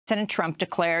President Trump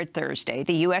declared Thursday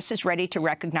the U.S. is ready to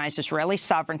recognize Israeli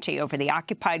sovereignty over the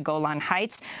occupied Golan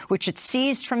Heights, which it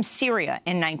seized from Syria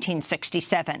in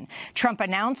 1967. Trump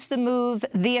announced the move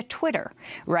via Twitter,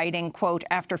 writing, quote,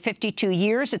 "After 52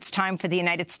 years, it's time for the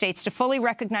United States to fully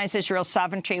recognize Israel's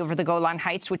sovereignty over the Golan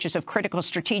Heights, which is of critical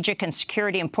strategic and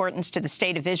security importance to the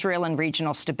state of Israel and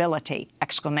regional stability!"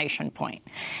 Exclamation point.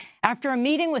 After a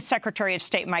meeting with Secretary of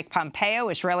State Mike Pompeo,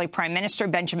 Israeli Prime Minister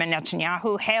Benjamin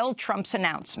Netanyahu hailed Trump's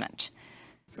announcement.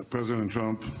 President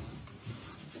Trump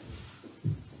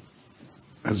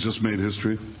has just made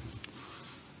history.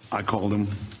 I called him.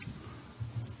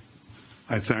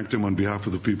 I thanked him on behalf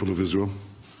of the people of Israel.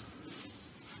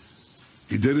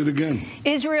 He did it again.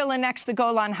 Israel annexed the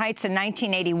Golan Heights in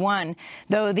 1981,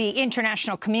 though the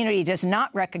international community does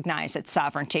not recognize its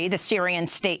sovereignty. The Syrian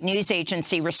state news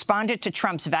agency responded to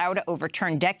Trump's vow to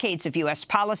overturn decades of U.S.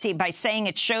 policy by saying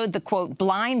it showed the, quote,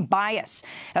 blind bias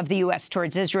of the U.S.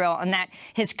 towards Israel and that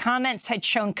his comments had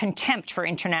shown contempt for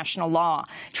international law.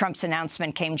 Trump's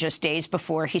announcement came just days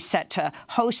before he's set to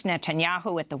host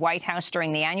Netanyahu at the White House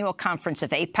during the annual conference of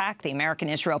AIPAC, the American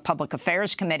Israel Public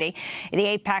Affairs Committee.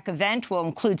 The AIPAC event will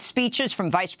include speeches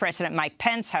from Vice President Mike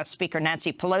Pence, House Speaker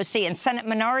Nancy Pelosi, and Senate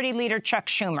Minority Leader Chuck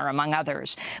Schumer, among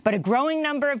others. But a growing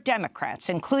number of Democrats,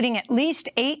 including at least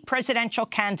 8 presidential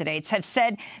candidates, have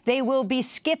said they will be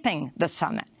skipping the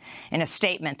summit. In a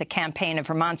statement, the campaign of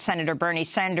Vermont Senator Bernie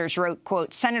Sanders wrote,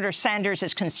 quote, "Senator Sanders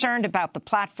is concerned about the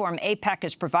platform AIPAC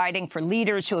is providing for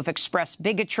leaders who have expressed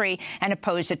bigotry and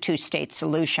oppose a two-state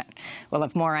solution." We'll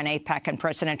have more on AIPAC and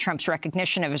President Trump's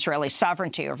recognition of Israeli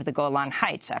sovereignty over the Golan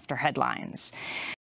Heights after headlines.